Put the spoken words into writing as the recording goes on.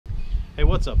Hey,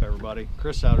 what's up everybody?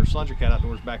 Chris Souders, SlungerCat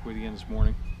Outdoors, back with you again this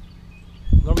morning.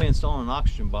 I'm going to be installing an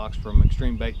oxygen box from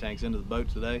Xtreme bait tanks into the boat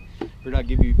today. Figured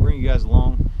I'd bring you guys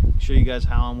along, show you guys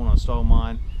how I'm going to install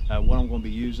mine, what I'm going to be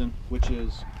using, which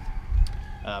is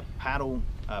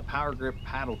power grip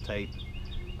paddle tape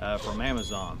from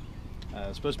Amazon.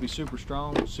 It's supposed to be super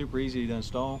strong, super easy to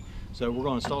install. So we're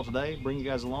going to install today, bring you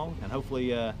guys along, and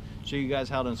hopefully show you guys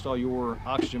how to install your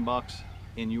oxygen box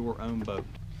in your own boat.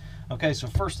 Okay, so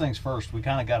first things first, we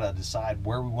kind of got to decide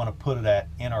where we want to put it at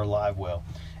in our live well.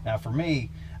 Now for me,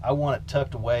 I want it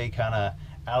tucked away, kind of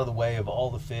out of the way of all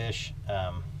the fish,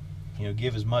 you know,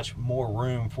 give as much more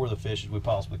room for the fish as we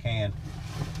possibly can.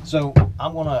 So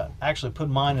I'm going to actually put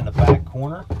mine in the back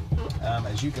corner.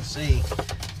 As you can see,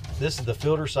 this is the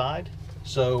filter side,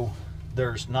 so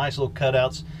there's nice little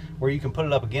cutouts where you can put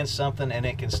it up against something and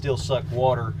it can still suck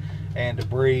water and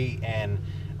debris, and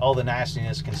all the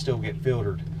nastiness can still get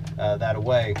filtered that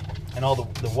away, and all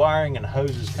the wiring and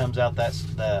hoses comes out. That's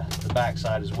the back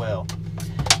side as well.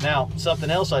 Now something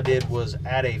else I did was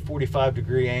add a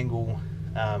 45-degree angle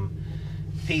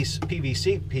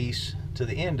PVC piece to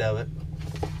the end of it,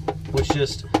 which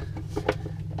just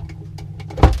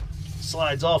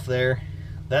slides off there.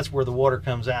 That's where the water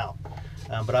comes out,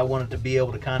 but I wanted to be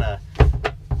able to kind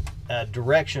of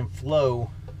direction flow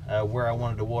where I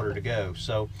wanted the water to go.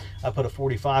 So I put a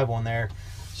 45 on there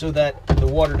so that the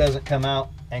water doesn't come out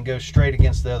and go straight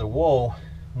against the other wall,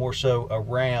 more so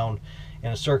around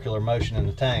in a circular motion in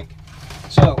the tank.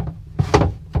 So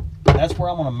that's where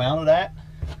I'm going to mount it at,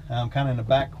 kind of in the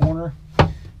back corner.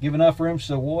 Give enough room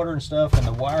so water and stuff and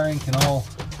the wiring can all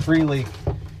freely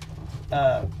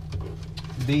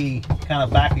be kind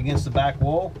of back against the back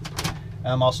wall.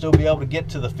 I'll still be able to get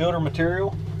to the filter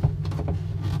material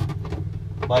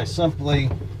by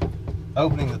simply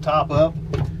opening the top up,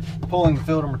 pulling the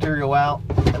filter material out,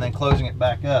 and then closing it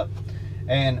back up.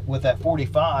 And with that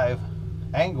 45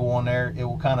 angle on there, it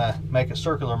will kind of make a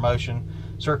circular motion,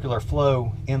 circular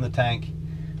flow in the tank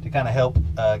to kind of help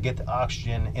get the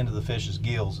oxygen into the fish's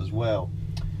gills as well.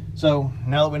 So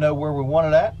now that we know where we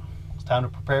want it at, it's time to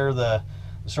prepare the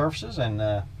surfaces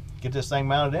and get this thing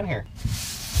mounted in here.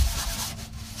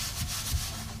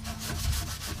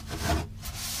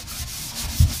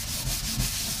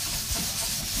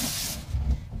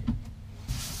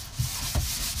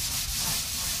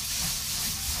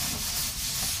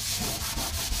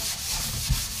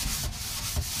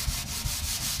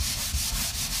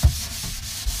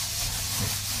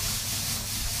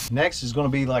 Next is going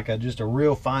to be like just a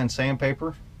real fine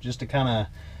sandpaper, just to kind of,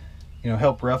 you know,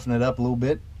 help roughen it up a little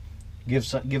bit, give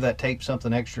that tape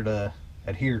something extra to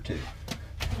adhere to.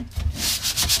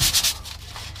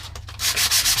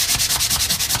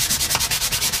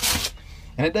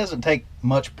 And it doesn't take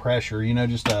much pressure, you know,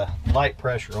 just a light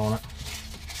pressure on it.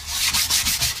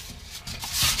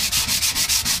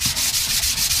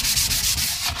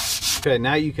 Okay,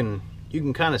 now you can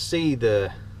kind of see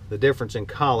the difference in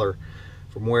color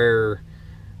from where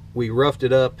we roughed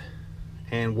it up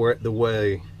and where the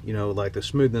way, you know, like the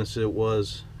smoothness it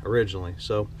was originally.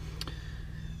 So,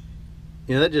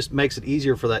 you know, that just makes it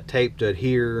easier for that tape to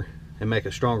adhere and make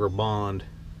a stronger bond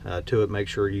to it. Make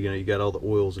sure you got all the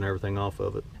oils and everything off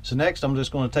of it. So next I'm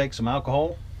just going to take some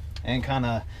alcohol and kind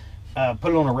of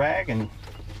put it on a rag and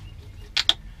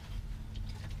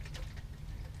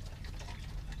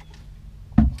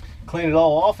clean it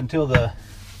all off until the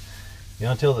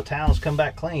towels come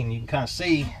back clean. You can kind of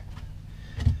see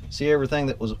everything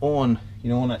that was on, you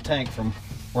know, on that tank from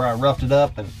where I roughed it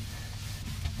up and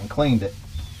cleaned it.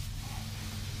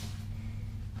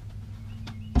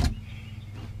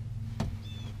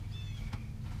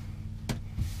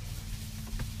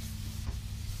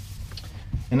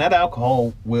 And that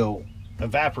alcohol will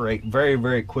evaporate very,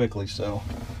 very quickly. So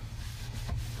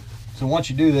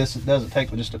once you do this, it doesn't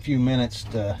take just a few minutes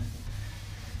to,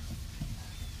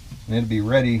 and it'll be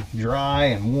ready, dry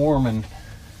and warm and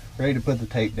ready to put the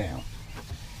tape down.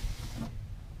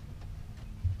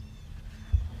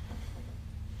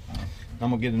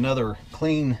 I'm gonna get another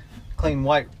clean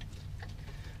white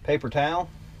paper towel,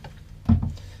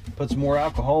 put some more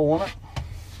alcohol on it.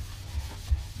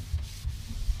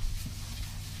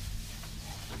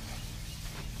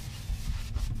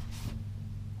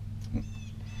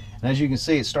 And as you can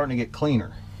see, it's starting to get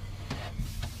cleaner.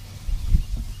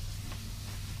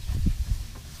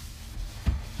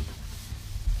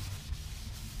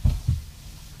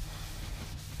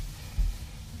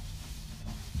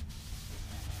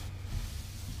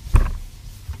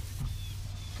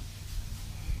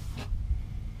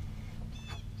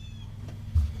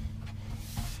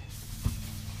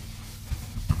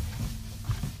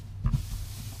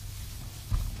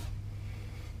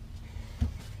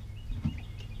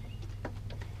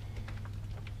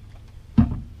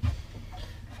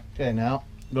 Okay, now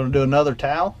I'm going to do another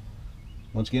towel.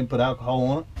 Once again, put alcohol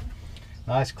on it.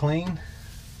 Nice clean.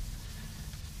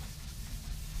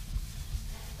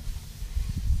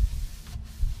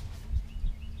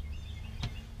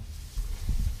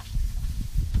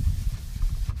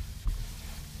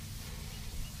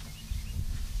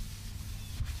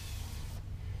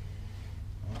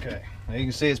 Okay, now you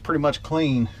can see it's pretty much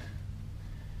clean.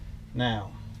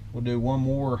 Now we'll do one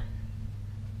more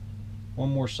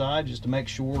side just to make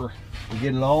sure we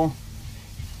get it all.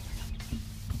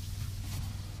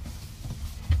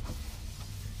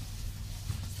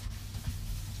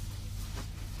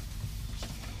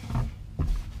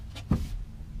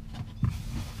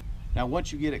 Now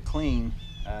once you get it clean,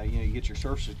 you get your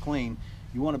surfaces clean,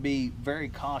 you want to be very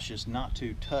cautious not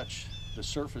to touch the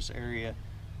surface area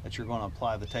that you're going to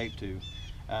apply the tape to.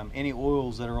 Any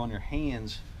oils that are on your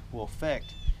hands will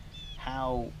affect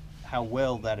how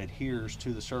well that adheres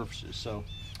to the surfaces. So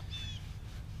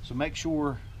make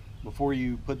sure before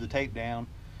you put the tape down,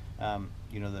 that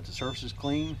the surface is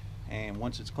clean, and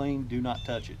once it's clean, do not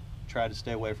touch it. Try to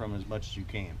stay away from it as much as you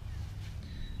can.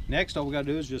 Next, all we got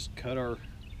to do is just cut our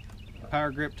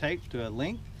power grip tape to a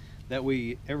length that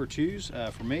we ever choose.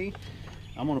 For me,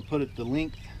 I'm going to put it the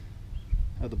length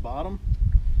of the bottom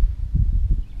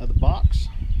of the box.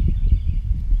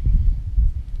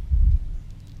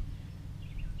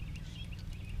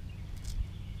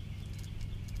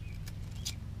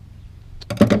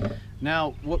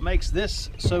 Now, what makes this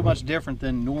so much different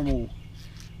than normal,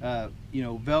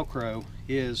 Velcro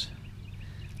is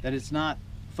that it's not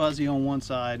fuzzy on one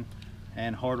side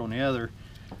and hard on the other.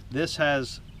 This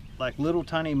has like little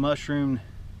tiny mushroom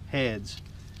heads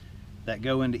that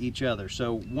go into each other.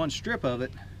 So one strip of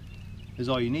it is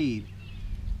all you need,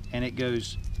 and it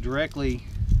goes directly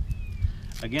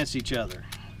against each other.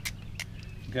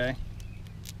 Okay,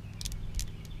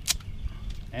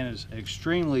 and it's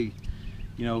extremely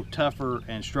tougher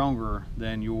and stronger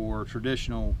than your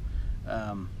traditional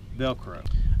Velcro.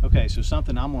 Okay, so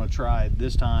something I'm going to try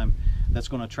this time that's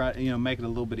going to try make it a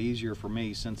little bit easier for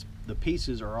me, since the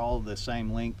pieces are all the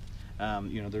same length.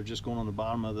 They're just going on the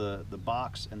bottom of the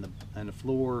box and the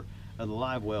floor of the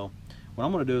Livewell. What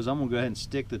I'm going to do is I'm going to go ahead and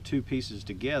stick the two pieces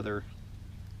together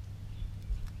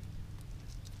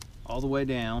all the way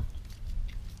down.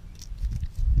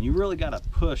 And you really got to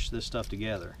push this stuff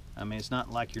together. I mean, it's not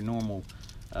like your normal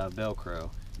Velcro.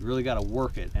 You really got to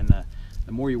work it, and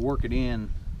the more you work it in,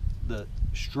 the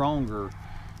stronger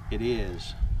it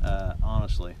is,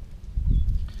 honestly.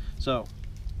 So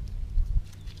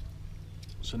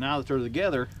now that they're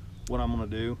together, what I'm going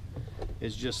to do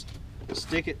is just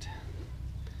stick it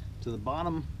to the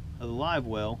bottom of the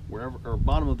Livewell, wherever, or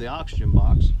bottom of the oxygen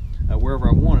box, wherever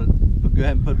I want it. Go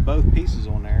ahead and put both pieces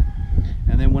on there,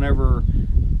 and then whenever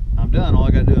I'm done, all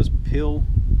I got to do is peel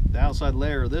the outside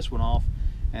layer of this one off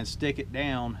and stick it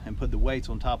down and put the weights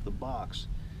on top of the box,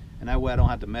 and that way I don't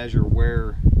have to measure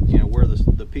where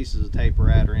the pieces of tape are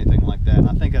at or anything like that. And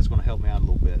I think that's going to help me out a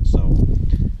little bit. So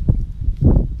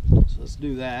let's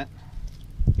do that.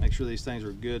 Make sure these things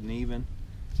are good and even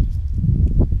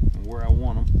and where I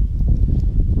want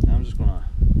them. Now I'm just going to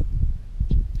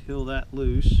peel that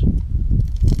loose.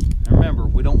 And remember,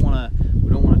 we don't want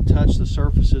to touch the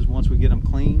surfaces once we get them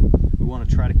clean. We want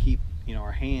to try to keep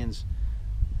our hands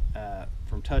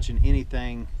from touching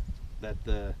anything that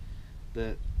the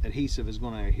adhesive is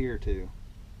going to adhere to.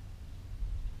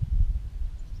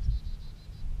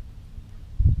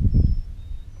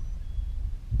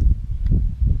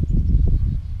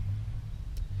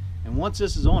 And once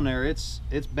this is on there, it's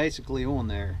basically on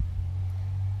there.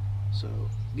 So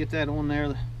get that on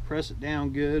there, press it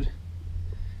down good.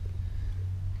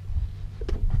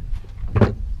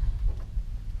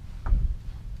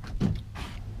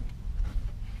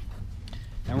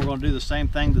 And we're going to do the same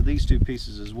thing to these two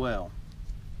pieces as well.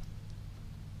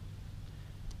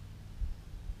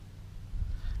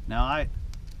 Now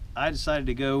I decided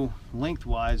to go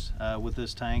lengthwise with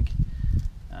this tank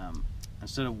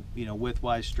instead of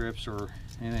widthwise strips or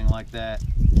anything like that.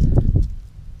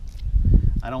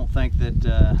 I don't think that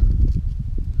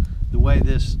the way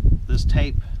this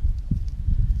tape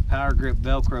power grip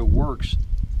Velcro works,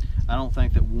 I don't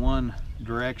think that one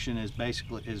direction is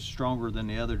stronger than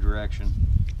the other direction.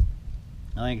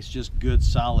 I think it's just good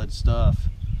solid stuff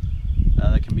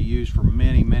that can be used for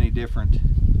many different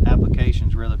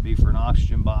applications, whether it be for an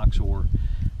oxygen box or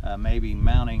maybe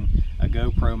mounting a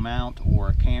GoPro mount or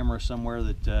a camera somewhere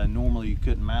that normally you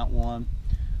couldn't mount one,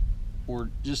 or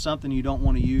just something you don't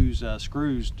want to use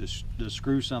screws to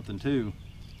screw something to.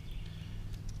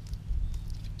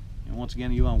 And once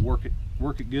again, you want to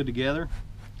work it good together.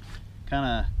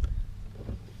 Kind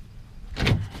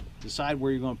of decide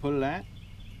where you're going to put it at.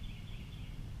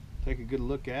 Take a good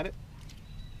look at it.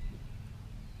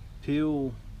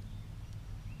 Peel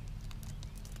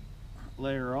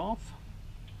layer off.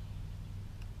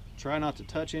 Try not to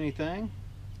touch anything.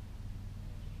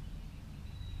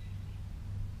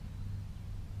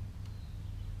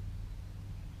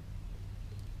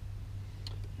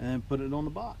 And put it on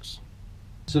the box.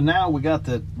 So now we got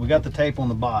the tape on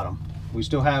the bottom. We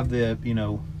still have the, you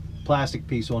know, plastic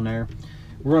piece on there.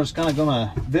 We're just kind of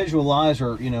gonna visualize,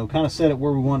 or, you know, kind of set it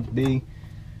where we want it to be,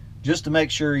 just to make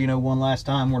sure, you know, one last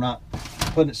time we're not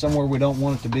putting it somewhere we don't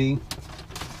want it to be.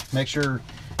 Make sure,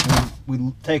 you know,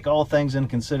 we take all things into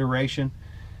consideration.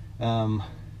 You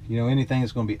know, anything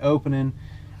that's going to be opening,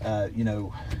 you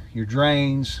know, your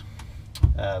drains,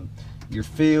 your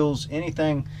fills,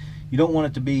 anything. You don't want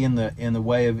it to be in the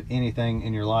way of anything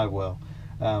in your live well.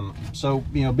 So,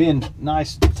 you know, being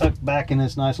nice, tucked back in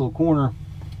this nice little corner,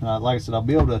 like I said, I'll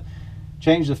be able to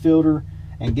change the filter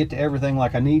and get to everything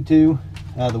like I need to.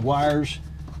 The wires,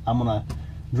 I'm gonna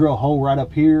drill a hole right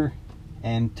up here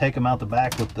and take them out the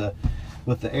back with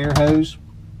the air hose.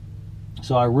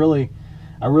 So I really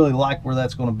like where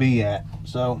that's going to be at.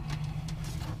 So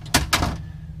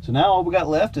now all we got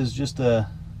left is just to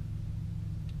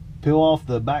peel off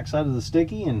the back side of the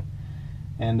sticky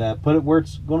and put it where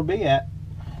it's going to be at.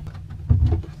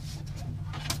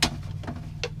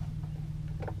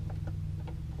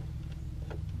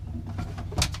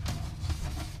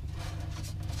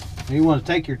 You want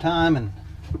to take your time and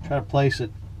try to place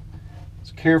it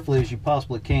as carefully as you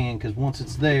possibly can, because once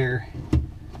it's there,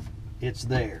 it's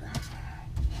there.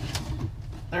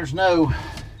 There's no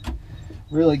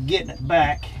really getting it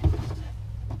back,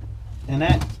 and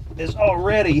that is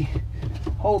already,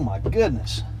 oh my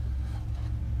goodness,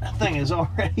 that thing is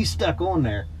already stuck on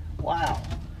there. Wow.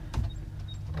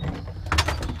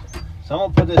 So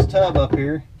I'm gonna put this tub up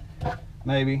here,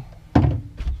 maybe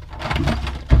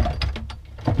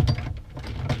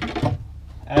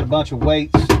add a bunch of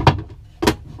weights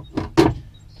to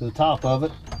the top of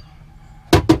it.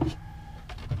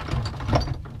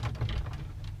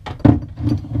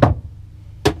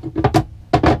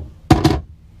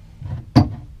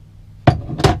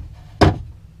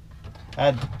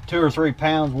 Add 2 or 3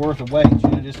 pounds worth of weights, you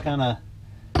know, just kind of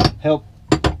help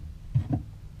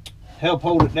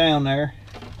hold it down there.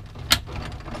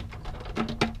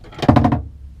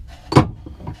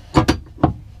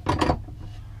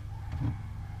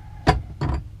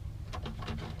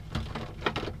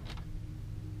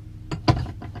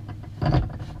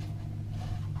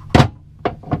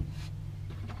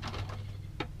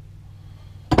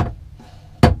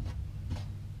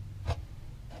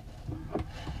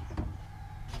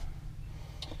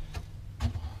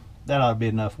 That ought to be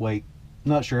enough weight.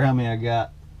 Not sure how many I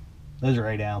got. Those are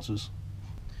 8 ounces.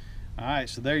 All right,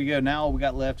 so there you go. Now all we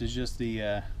got left is just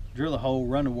the drill a hole,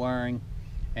 run the wiring,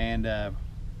 and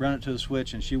run it to the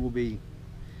switch, and she'll be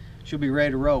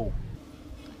ready to roll.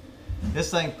 This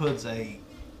thing puts a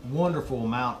wonderful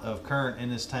amount of current in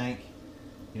this tank.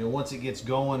 You know, once it gets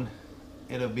going,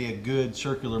 it'll be a good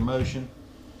circular motion.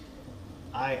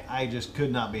 I just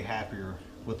could not be happier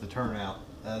with the turnout.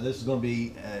 This is going to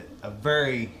be a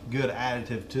very good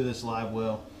additive to this live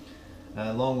well,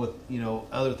 along with, you know,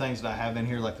 other things that I have in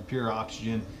here, like the pure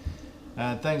oxygen,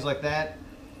 things like that.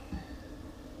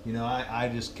 You know, I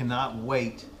just cannot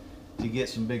wait to get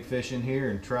some big fish in here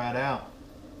and try it out.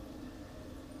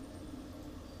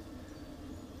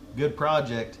 Good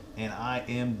project, and I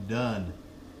am done.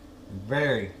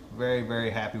 Very, very,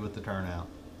 very happy with the turnout.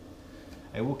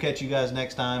 Hey, we'll catch you guys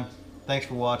next time. Thanks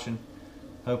for watching.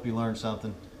 Hope you learned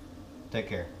something. Take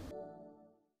care.